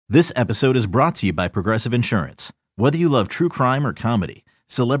This episode is brought to you by Progressive Insurance. Whether you love true crime or comedy,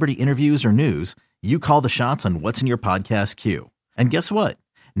 celebrity interviews or news, you call the shots on what's in your podcast queue. And guess what?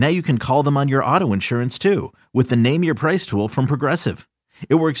 Now you can call them on your auto insurance too with the Name Your Price tool from Progressive.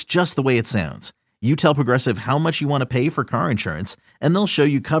 It works just the way it sounds. You tell Progressive how much you want to pay for car insurance, and they'll show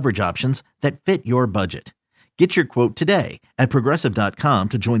you coverage options that fit your budget. Get your quote today at Progressive.com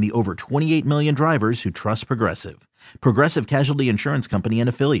to join the over 28 million drivers who trust Progressive. Progressive Casualty Insurance Company and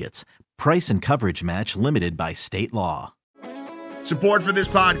Affiliates. Price and coverage match limited by state law. Support for this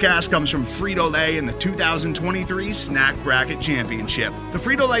podcast comes from Frito-Lay and the 2023 Snack Bracket Championship. The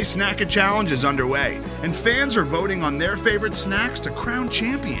Frito-Lay Snack-It Challenge is underway, and fans are voting on their favorite snacks to crown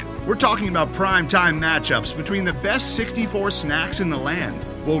champion. We're talking about prime-time matchups between the best 64 snacks in the land.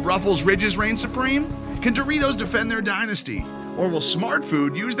 Will Ruffles Ridges reign supreme? Can Doritos defend their dynasty? Or will Smart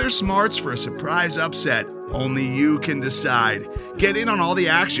Food use their smarts for a surprise upset? Only you can decide. Get in on all the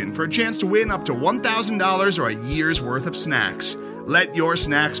action for a chance to win up to $1,000 or a year's worth of snacks. Let your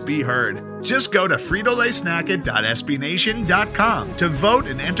snacks be heard. Just go to fritolaysnacket.sbnation.com to vote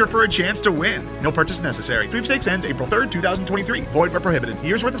and enter for a chance to win. No purchase necessary. Sweepstakes ends April 3rd, 2023. Void where prohibited.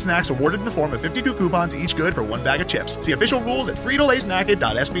 Year's worth of snacks awarded in the form of 52 coupons, each good for one bag of chips. See official rules at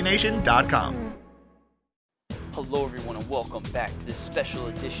fritolaysnacket.sbnation.com. Hello everyone and welcome back to this special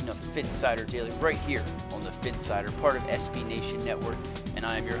edition of Phinsider Daily right here on the Phinsider, part of SB Nation Network, and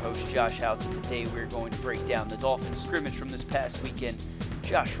I am your host Josh Houts, and today we're going to break down the Dolphins scrimmage from this past weekend.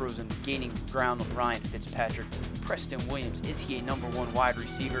 Josh Rosen gaining ground with Ryan Fitzpatrick. Preston Williams, is he a number one wide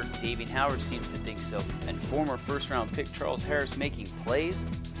receiver? Xavier Howard seems to think so. And former first-round pick Charles Harris making plays?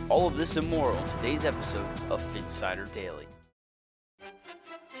 All of this and more on today's episode of Phinsider Daily.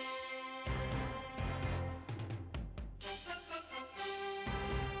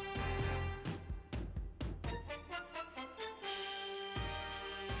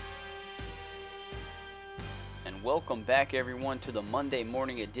 Welcome back, everyone, to the Monday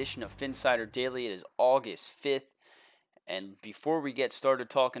morning edition of Phinsider Daily. It is August 5th, and before we get started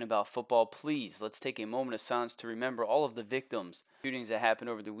talking about football, please, let's take a moment of silence to remember all of the victims, shootings that happened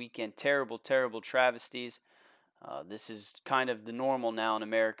over the weekend. Terrible, terrible travesties. This is kind of the normal now in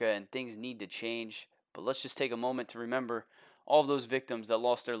America, and things need to change, but let's just take a moment to remember all of those victims that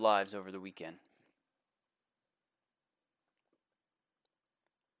lost their lives over the weekend.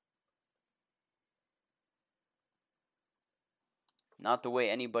 Not the way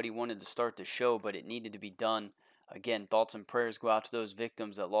anybody wanted to start the show, but it needed to be done. Again, thoughts and prayers go out to those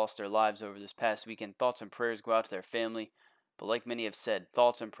victims that lost their lives over this past weekend. Thoughts and prayers go out to their family. But like many have said,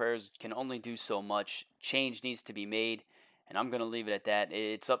 thoughts and prayers can only do so much. Change needs to be made, and I'm going to leave it at that.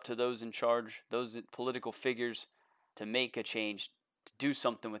 It's up to those in charge, those political figures, to make a change, to do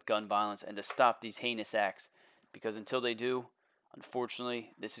something with gun violence, and to stop these heinous acts. Because until they do,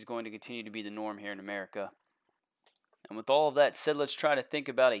 unfortunately, this is going to continue to be the norm here in America. And with all of that said, let's try to think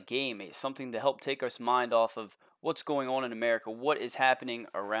about a game, something to help take our mind off of what's going on in America, what is happening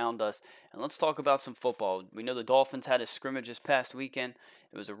around us. And let's talk about some football. We know the Dolphins had a scrimmage this past weekend.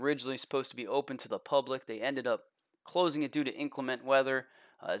 It was originally supposed to be open to the public. They ended up closing it due to inclement weather,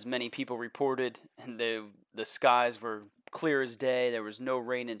 as many people reported. And the skies were clear as day. There was no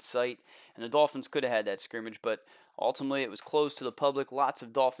rain in sight. And the Dolphins could have had that scrimmage, but ultimately it was closed to the public. Lots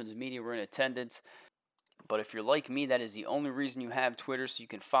of Dolphins media were in attendance. But if you're like me, that is the only reason you have Twitter, so you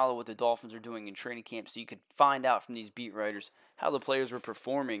can follow what the Dolphins are doing in training camp, so you can find out from these beat writers how the players were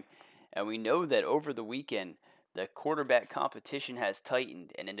performing. And we know that over the weekend, the quarterback competition has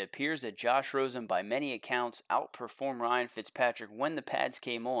tightened, and it appears that Josh Rosen, by many accounts, outperformed Ryan Fitzpatrick when the pads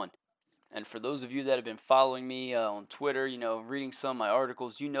came on. And for those of you that have been following me on Twitter, reading some of my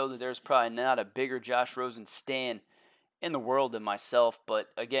articles, you know that there's probably not a bigger Josh Rosen stan in the world than myself. But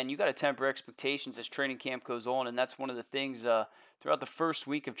again, you got to temper expectations as training camp goes on, and that's one of the things throughout the first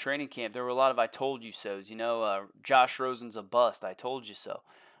week of training camp. There were a lot of I told you so's. Josh Rosen's a bust. I told you so.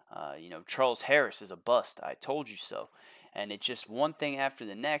 Charles Harris is a bust. I told you so. And it's just one thing after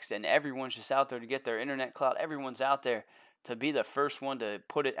the next, and everyone's just out there to get their internet clout. Everyone's out there to be the first one to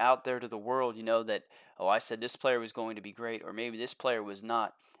put it out there to the world, that, I said this player was going to be great, or maybe this player was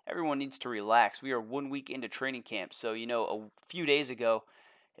not. Everyone needs to relax. We are 1 week into training camp. So, a few days ago,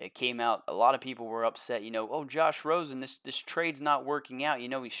 it came out, a lot of people were upset, Josh Rosen, this trade's not working out.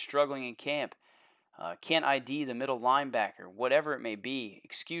 He's struggling in camp. Can't ID the middle linebacker, whatever it may be.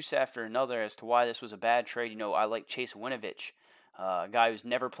 Excuse after another as to why this was a bad trade. I like Chase Winovich, a guy who's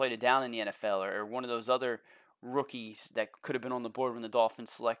never played a down in the NFL, or one of those other rookies that could have been on the board when the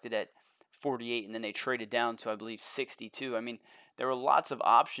Dolphins selected at 48, and then they traded down to, I believe, 62. I mean, there were lots of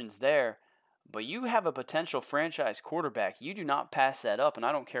options there, But you have a potential franchise quarterback. You do not pass that up, and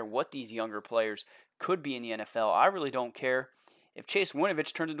I don't care what these younger players could be in the NFL. I really don't care if Chase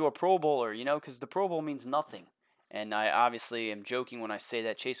Winovich turns into a Pro Bowler, because the Pro Bowl means nothing. And I obviously am joking when I say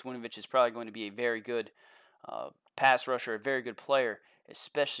that Chase Winovich is probably going to be a very good pass rusher, a very good player,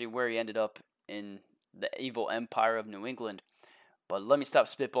 especially where he ended up in the evil empire of New England. But let me stop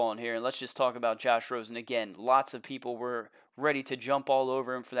spitballing here, and let's just talk about Josh Rosen. Again, lots of people were ready to jump all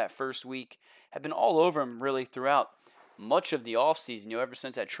over him for that first week, have been all over him really throughout much of the offseason. Ever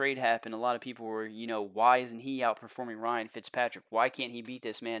since that trade happened, a lot of people were, why isn't he outperforming Ryan Fitzpatrick? Why can't he beat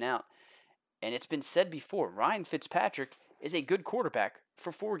this man out? And it's been said before, Ryan Fitzpatrick is a good quarterback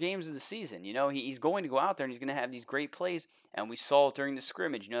for 4 games of the season. He's going to go out there and he's going to have these great plays, and we saw it during the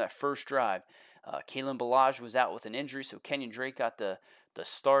scrimmage, that first drive. Kalen Ballage was out with an injury, so Kenyon Drake got the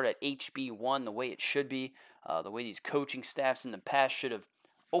start at HB1 the way it should be, the way these coaching staffs in the past should have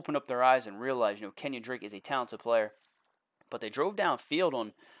opened up their eyes and realized, Kenyon Drake is a talented player. But they drove downfield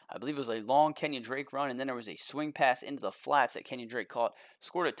on, I believe it was a long Kenyon Drake run, and then there was a swing pass into the flats that Kenyon Drake caught,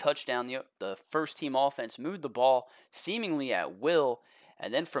 scored a touchdown. The first-team offense moved the ball seemingly at will,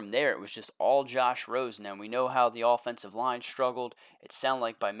 and then from there it was just all Josh Rosen. And we know how the offensive line struggled. It sounded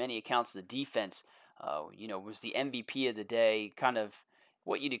like by many accounts the defense, was the MVP of the day, kind of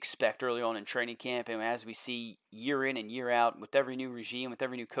what you'd expect early on in training camp. And as we see year in and year out with every new regime, with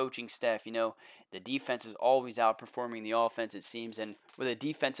every new coaching staff, the defense is always outperforming the offense, it seems. And with a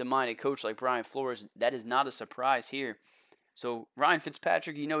defensive-minded coach like Brian Flores, that is not a surprise here. So Ryan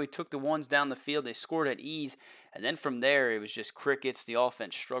Fitzpatrick, he took the ones down the field. They scored at ease. And then from there, it was just crickets. The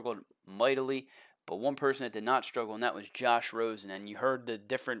offense struggled mightily. But one person that did not struggle, and that was Josh Rosen. And you heard the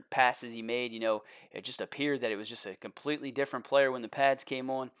different passes he made. It just appeared that it was just a completely different player when the pads came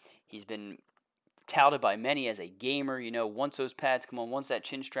on. He's been touted by many as a gamer. Once those pads come on, once that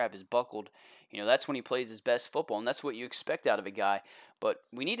chin strap is buckled, that's when he plays his best football. And that's what you expect out of a guy. But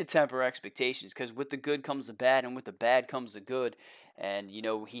we need to temper expectations, because with the good comes the bad, and with the bad comes the good. And,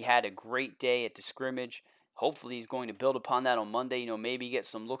 he had a great day at the scrimmage. Hopefully he's going to build upon that on Monday. Maybe get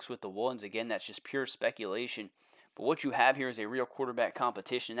some looks with the Woods. Again, that's just pure speculation. But what you have here is a real quarterback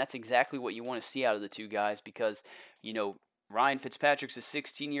competition. That's exactly what you want to see out of the two guys, because, Ryan Fitzpatrick's a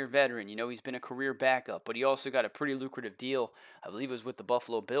 16-year veteran. He's been a career backup, but he also got a pretty lucrative deal. I believe it was with the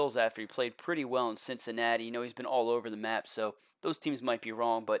Buffalo Bills after he played pretty well in Cincinnati. He's been all over the map, so those teams might be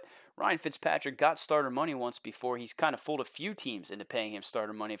wrong. But Ryan Fitzpatrick got starter money once before. He's kind of fooled a few teams into paying him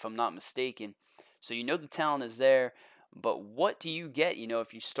starter money, if I'm not mistaken. So the talent is there. But what do you get,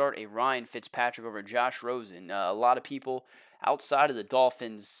 if you start a Ryan Fitzpatrick over Josh Rosen? A lot of people outside of the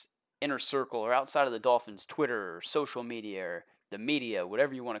Dolphins' inner circle, or outside of the Dolphins' Twitter or social media or the media,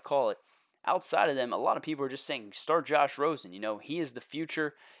 whatever you want to call it, outside of them, a lot of people are just saying, start Josh Rosen. He is the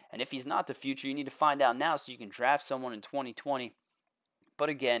future. And if he's not the future, you need to find out now so you can draft someone in 2020. But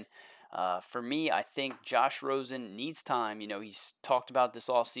again, for me, I think Josh Rosen needs time. He's talked about this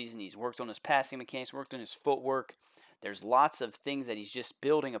offseason. He's worked on his passing mechanics, worked on his footwork. There's lots of things that he's just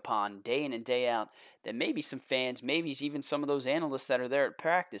building upon day in and day out that maybe some fans, maybe even some of those analysts that are there at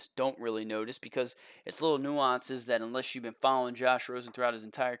practice don't really notice, because it's little nuances that unless you've been following Josh Rosen throughout his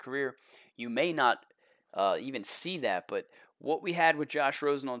entire career, you may not even see that. But what we had with Josh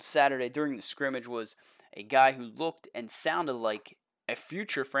Rosen on Saturday during the scrimmage was a guy who looked and sounded like a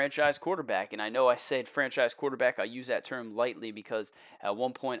future franchise quarterback. And I know I said franchise quarterback, I use that term lightly, because at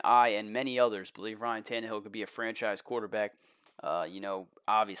one point I and many others believe Ryan Tannehill could be a franchise quarterback.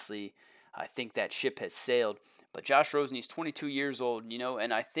 Obviously I think that ship has sailed. But Josh Rosen, he's 22 years old,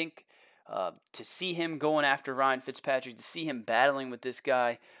 and I think to see him going after Ryan Fitzpatrick, to see him battling with this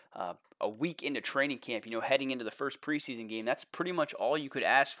guy a week into training camp, heading into the first preseason game, that's pretty much all you could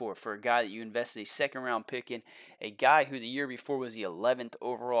ask for a guy that you invested a second-round pick in, a guy who the year before was the 11th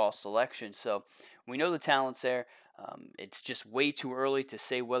overall selection. So we know the talent's there. It's just way too early to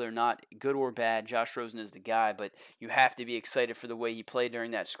say whether or not, good or bad, Josh Rosen is the guy, but you have to be excited for the way he played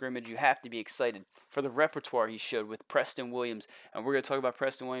during that scrimmage. You have to be excited for the repertoire he showed with Preston Williams, and we're going to talk about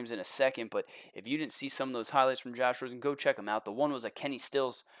Preston Williams in a second, but if you didn't see some of those highlights from Josh Rosen, go check them out. The one was a Kenny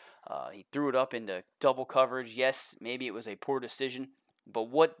Stills. He threw it up into double coverage. Yes, maybe it was a poor decision, but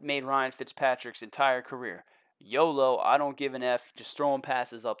what made Ryan Fitzpatrick's entire career? YOLO, I don't give an F, just throwing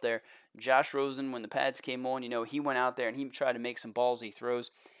passes up there. Josh Rosen, when the pads came on, he went out there and he tried to make some ballsy throws.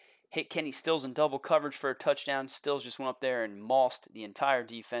 Hit Kenny Stills in double coverage for a touchdown. Stills just went up there and mossed the entire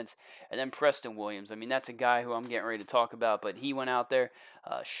defense. And then Preston Williams. That's a guy who I'm getting ready to talk about, but he went out there,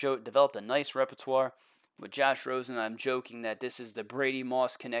 developed a nice repertoire. With Josh Rosen, I'm joking that this is the Brady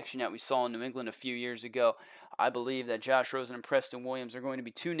Moss connection that we saw in New England a few years ago. I believe that Josh Rosen and Preston Williams are going to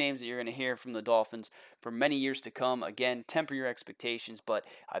be two names that you're going to hear from the Dolphins for many years to come. Again, temper your expectations, but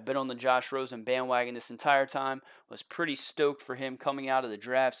I've been on the Josh Rosen bandwagon this entire time. Was pretty stoked for him coming out of the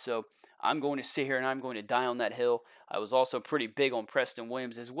draft, so I'm going to sit here and I'm going to die on that hill. I was also pretty big on Preston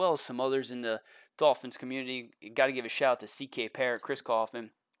Williams as well as some others in the Dolphins community. Got to give a shout out to C.K. Parrott, Chris Kaufman.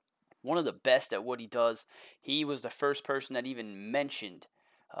 One of the best at what he does. He was the first person that even mentioned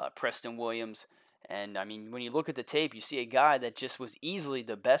Preston Williams. And, I mean, when you look at the tape, you see a guy that just was easily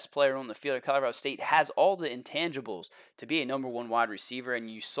the best player on the field at Colorado State, has all the intangibles to be a number one wide receiver. And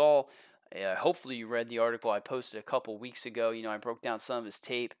you saw, hopefully you read the article I posted a couple weeks ago. I broke down some of his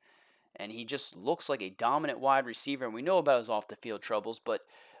tape. And he just looks like a dominant wide receiver. And we know about his off-the-field troubles, but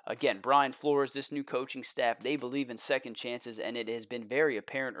again, Brian Flores, this new coaching staff, they believe in second chances, and it has been very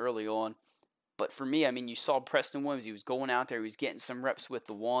apparent early on. But for me, I mean, you saw Preston Williams. He was going out there. He was getting some reps with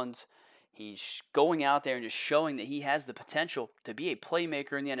the ones. He's going out there and just showing that he has the potential to be a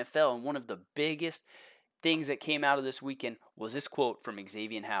playmaker in the NFL. And one of the biggest things that came out of this weekend was this quote from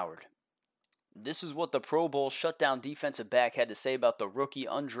Xavier Howard. This is what the Pro Bowl shutdown defensive back had to say about the rookie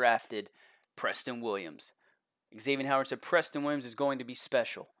undrafted Preston Williams. Xavier Howard said, Preston Williams is going to be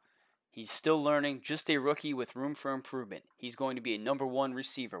special. He's still learning, just a rookie with room for improvement. He's going to be a number one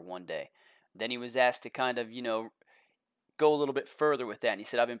receiver one day. Then he was asked to kind of, go a little bit further with that. And he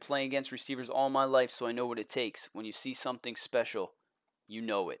said, I've been playing against receivers all my life, so I know what it takes. When you see something special, you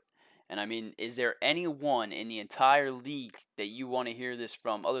know it. And I mean, is there anyone in the entire league that you want to hear this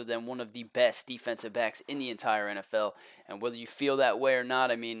from other than one of the best defensive backs in the entire NFL? And whether you feel that way or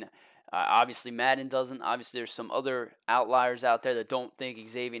not, I mean, obviously Madden doesn't. Obviously there's some other outliers out there that don't think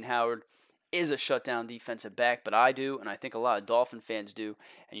Xavier Howard is a shutdown defensive back, but I do, and I think a lot of Dolphin fans do.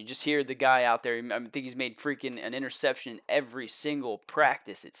 And you just hear the guy out there. I think he's made freaking an interception in every single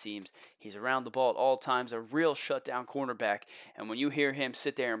practice, it seems. He's around the ball at all times, a real shutdown cornerback. And when you hear him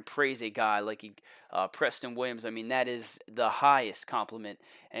sit there and praise a guy like Preston Williams, I mean, that is the highest compliment.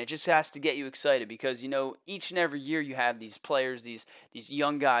 And it just has to get you excited because, each and every year you have these players, these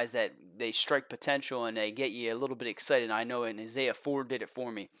young guys that they strike potential and they get you a little bit excited. And I know, and Isaiah Ford did it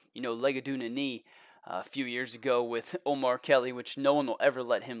for me. Legaduna Knee a few years ago with Omar Kelly, which no one will ever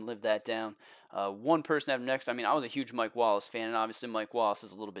let him live that down. One person after next, I mean, I was a huge Mike Wallace fan, and obviously Mike Wallace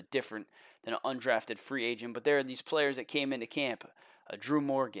is a little bit different than an undrafted free agent, but there are these players that came into camp, Drew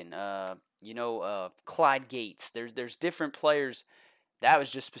Morgan, Clyde Gates. There's different players. That was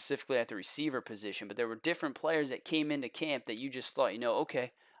just specifically at the receiver position, but there were different players that came into camp that you just thought,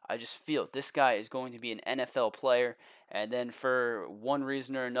 okay, I just feel this guy is going to be an NFL player, and then for one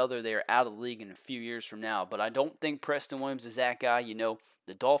reason or another, they're out of the league in a few years from now. But I don't think Preston Williams is that guy.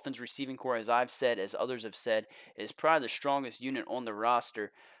 The Dolphins receiving corps, as I've said, as others have said, is probably the strongest unit on the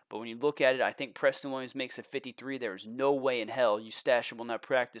roster. But when you look at it, I think Preston Williams makes a 53. There is no way in hell you stash him on that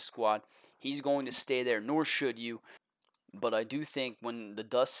practice squad. He's going to stay there, nor should you. But I do think when the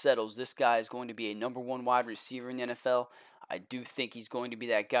dust settles, this guy is going to be a number one wide receiver in the NFL. I do think he's going to be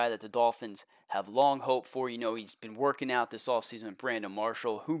that guy that the Dolphins have long hoped for. He's been working out this offseason with Brandon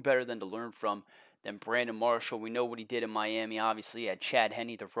Marshall. Who better than to learn from than Brandon Marshall? We know what he did in Miami. Obviously, he had Chad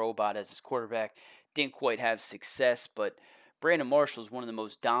Henne, the robot, as his quarterback. Didn't quite have success, but Brandon Marshall is one of the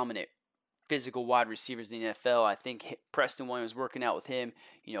most dominant physical wide receivers in the NFL. I think Preston Williams working out with him,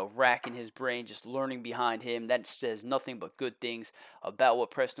 racking his brain, just learning behind him. That says nothing but good things about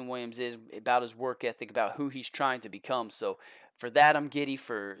what Preston Williams is, about his work ethic, about who he's trying to become. So for that, I'm giddy.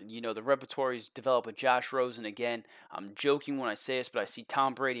 For, the repertoire he's developed with Josh Rosen again. I'm joking when I say this, but I see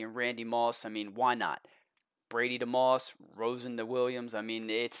Tom Brady and Randy Moss. I mean, why not? Brady to Moss, Rosen to Williams. I mean,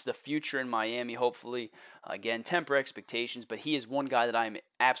 it's the future in Miami, hopefully. Again, temper expectations, but he is one guy that I'm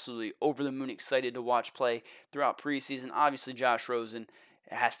absolutely over the moon excited to watch play throughout preseason. Obviously, Josh Rosen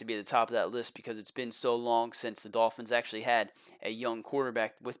has to be at the top of that list because it's been so long since the Dolphins actually had a young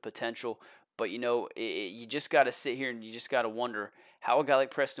quarterback with potential. But, you just got to sit here and you just got to wonder how a guy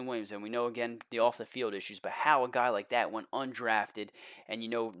like Preston Williams, and we know, again, the off-the-field issues, but how a guy like that went undrafted. And,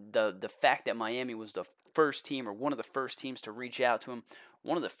 the fact that Miami was the first team or one of the first teams to reach out to him,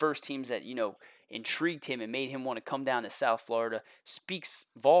 one of the first teams that, intrigued him and made him want to come down to South Florida, speaks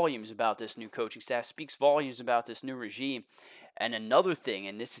volumes about this new coaching staff, speaks volumes about this new regime. And another thing,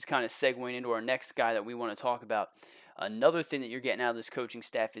 and this is kind of segueing into our next guy that we want to talk about, another thing that you're getting out of this coaching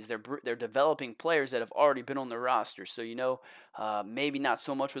staff is they're developing players that have already been on the roster. So, maybe not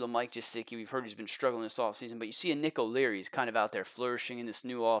so much with a Mike Gesicki. We've heard he's been struggling this offseason, but you see a Nick O'Leary is kind of out there flourishing in this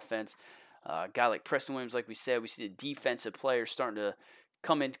new offense. A guy like Preston Williams, like we said, we see the defensive players starting to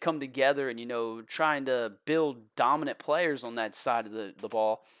come together and, trying to build dominant players on that side of the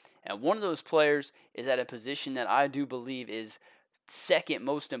ball. And one of those players is at a position that I do believe is second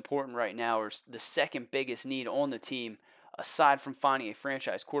most important right now, or the second biggest need on the team, aside from finding a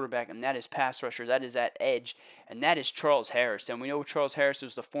franchise quarterback, and that is pass rusher. That is at edge, and that is Charles Harris. And we know Charles Harris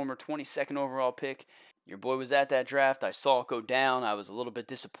was the former 22nd overall pick. Your boy was at that draft. I saw it go down. I was a little bit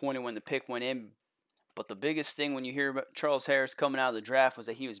disappointed when the pick went in. But the biggest thing when you hear about Charles Harris coming out of the draft was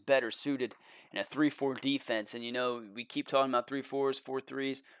that he was better suited in a 3-4 defense. And, we keep talking about 3-4s,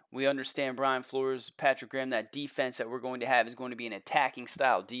 4-3s. We understand Brian Flores, Patrick Graham, that defense that we're going to have is going to be an attacking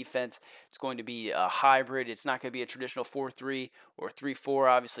style defense. It's going to be a hybrid. It's not going to be a traditional 4-3 or 3-4.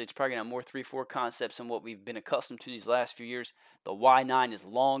 Obviously, it's probably going to have more 3-4 concepts than what we've been accustomed to these last few years. The Y9 is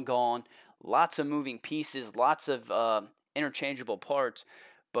long gone. Lots of moving pieces, lots of interchangeable parts.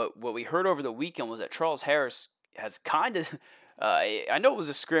 But what we heard over the weekend was that Charles Harris has kind of, I know it was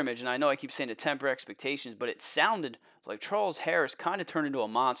a scrimmage, and I know I keep saying to temper expectations, but it sounded like Charles Harris kind of turned into a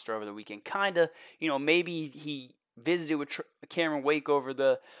monster over the weekend. Kind of, maybe he visited with Cameron Wake over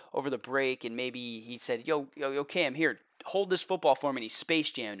the break, and maybe he said, yo, Cam, here, hold this football for me, and he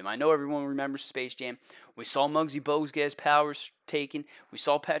Space Jammed him. I know everyone remembers Space Jam. We saw Muggsy Bogues get his powers taken. We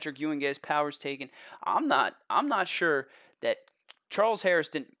saw Patrick Ewing get his powers taken. I'm not sure that Charles Harris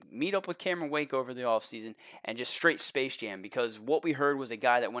didn't meet up with Cameron Wake over the offseason and just straight Space Jam, because what we heard was a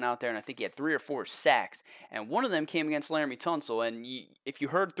guy that went out there and I think he had 3 or 4 sacks, and one of them came against Laramie Tunsil. And if you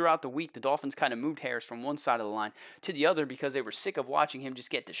heard throughout the week, the Dolphins kind of moved Harris from one side of the line to the other because they were sick of watching him just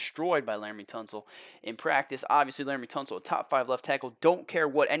get destroyed by Laramie Tunsil in practice. Obviously, Laramie Tunsil, a top 5 left tackle. Don't care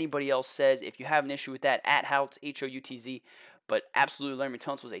what anybody else says. If you have an issue with that, at Houtz, Houtz. But absolutely, Laramie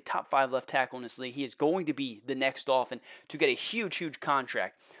Tunsil was a top 5 left tackle in this league. He is going to be the next Dolphin to get a huge, huge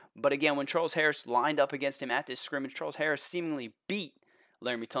contract. But again, when Charles Harris lined up against him at this scrimmage, Charles Harris seemingly beat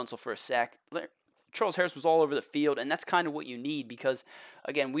Laramie Tunsil for a sack. Charles Harris was all over the field, and that's kind of what you need because,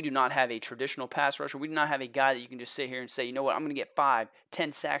 again, we do not have a traditional pass rusher. We do not have a guy that you can just sit here and say, you know what, I'm going to get 5,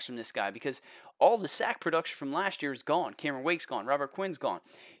 10 sacks from this guy, because all the sack production from last year is gone. Cameron Wake's gone. Robert Quinn's gone.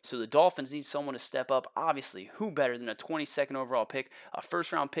 So the Dolphins need someone to step up. Obviously, who better than a 22nd overall pick, a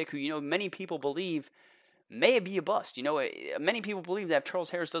first-round pick who, many people believe may be a bust. Many people believe that if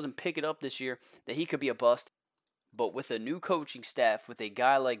Charles Harris doesn't pick it up this year, that he could be a bust. But with a new coaching staff, with a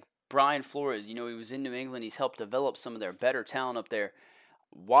guy like Brian Flores, he was in New England. He's helped develop some of their better talent up there.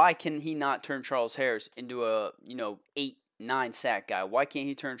 Why can he not turn Charles Harris into a, 8, 9 sack guy? Why can't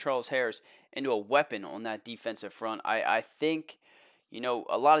he turn Charles Harris into a weapon on that defensive front? I think,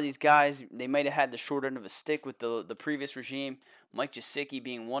 a lot of these guys, they might have had the short end of a stick with the previous regime. Mike Gesicki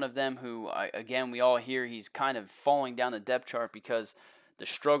being one of them who, again, we all hear he's kind of falling down the depth chart because the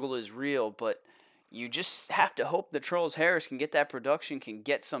struggle is real, but you just have to hope that Charles Harris can get that production, can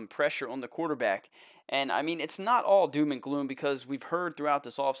get some pressure on the quarterback. And, it's not all doom and gloom because we've heard throughout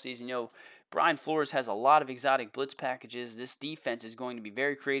this offseason, Brian Flores has a lot of exotic blitz packages. This defense is going to be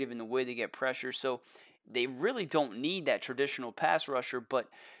very creative in the way they get pressure. So they really don't need that traditional pass rusher, but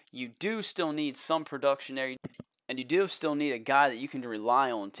you do still need some production there. And you do still need a guy that you can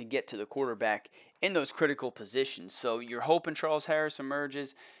rely on to get to the quarterback in those critical positions. So you're hoping Charles Harris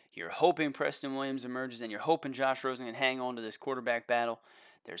emerges. You're hoping Preston Williams emerges, and you're hoping Josh Rosen can hang on to this quarterback battle.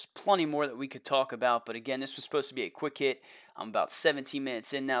 There's plenty more that we could talk about, but again, this was supposed to be a quick hit. I'm about 17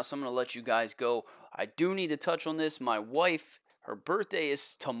 minutes in now, so I'm going to let you guys go. I do need to touch on this. My wife, her birthday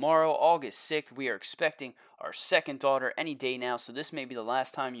is tomorrow, August 6th. We are expecting our second daughter any day now, so this may be the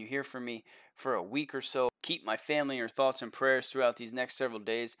last time you hear from me for a week or so. Keep my family in your thoughts and prayers throughout these next several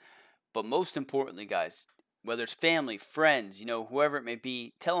days. But most importantly, guys, whether it's family, friends, whoever it may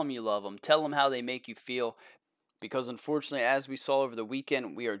be, tell them you love them. Tell them how they make you feel. Because unfortunately, as we saw over the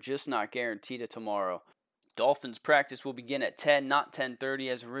weekend, we are just not guaranteed a tomorrow. Dolphins practice will begin at 10, not 10:30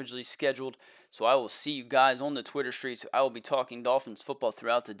 as originally scheduled. So I will see you guys on the Twitter streets. I will be talking Dolphins football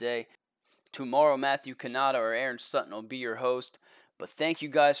throughout the day. Tomorrow, Matthew Kanata or Aaron Sutton will be your host. But thank you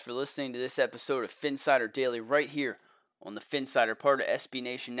guys for listening to this episode of Phinsider Daily right here on the Phinsider, part of SB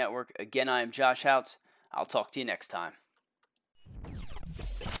Nation Network. Again, I am Josh Houtz. I'll talk to you next time.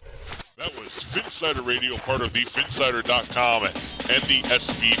 That was Phinsider Radio, part of the Phinsider.com and the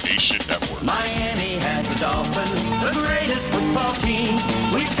SB Nation Network. Miami has the Dolphins, the greatest football team.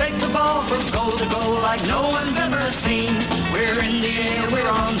 We take the ball from goal to goal like no one's ever seen. We're in the air, we're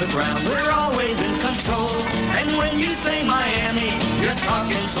on the ground, we're always in control. And when you say Miami, you're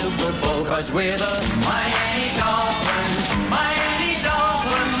talking Super Bowl, 'cause we're the Miami Dolphins. Miami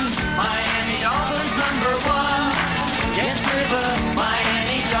Dolphins, Miami Dolphins #1. Yes, we're the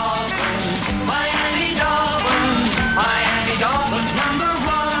Miami Dolphins. Miami Dolphins, Miami Dolphins #1.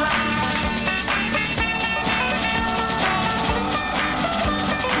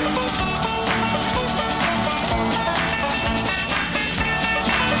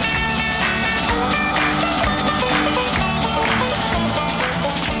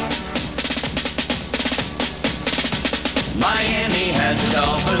 as the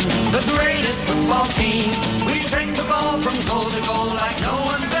Dolphins, the greatest football team. We take the ball from goal to goal like no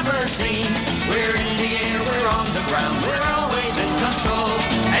one's ever seen. We're in the air, we're on the ground, we're always in control.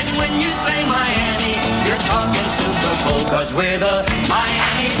 And when you say Miami, you're talking Super Bowl, 'cause we're the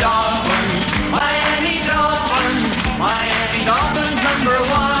Miami Dolphins, Miami Dolphins, Miami Dolphins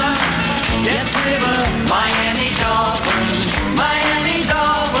 #1. Yes, we're the Miami Dolphins, Miami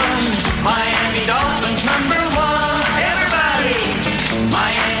Dolphins, Miami Dolphins #1. Everybody,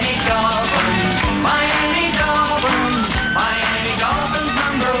 Miami Dolphins, Miami Dolphins, Miami Dolphins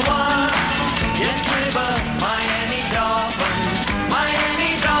 #1. Yes, we're the Miami Dolphins,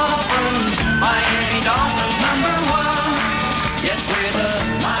 Miami Dolphins, Miami Dolphins #1. Yes, we're the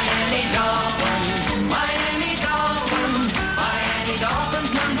Miami Dolphins, Miami Dolphins, Miami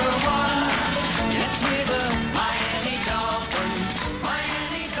Dolphins #1. Yes, we're the Miami Dolphins,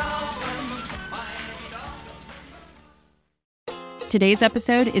 Miami Dolphins, Miami Dolphins. Today's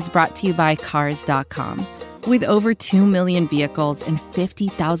episode is brought to you by Cars.com. With over 2 million vehicles and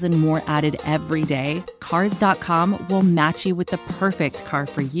 50,000 more added every day, Cars.com will match you with the perfect car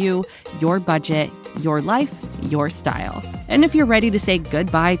for you, your budget, your life, your style. And if you're ready to say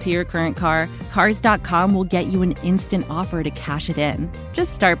goodbye to your current car, Cars.com will get you an instant offer to cash it in.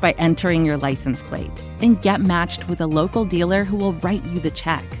 Just start by entering your license plate and get matched with a local dealer who will write you the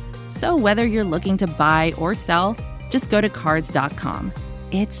check. So whether you're looking to buy or sell, just go to Cars.com.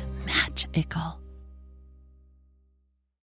 It's magical.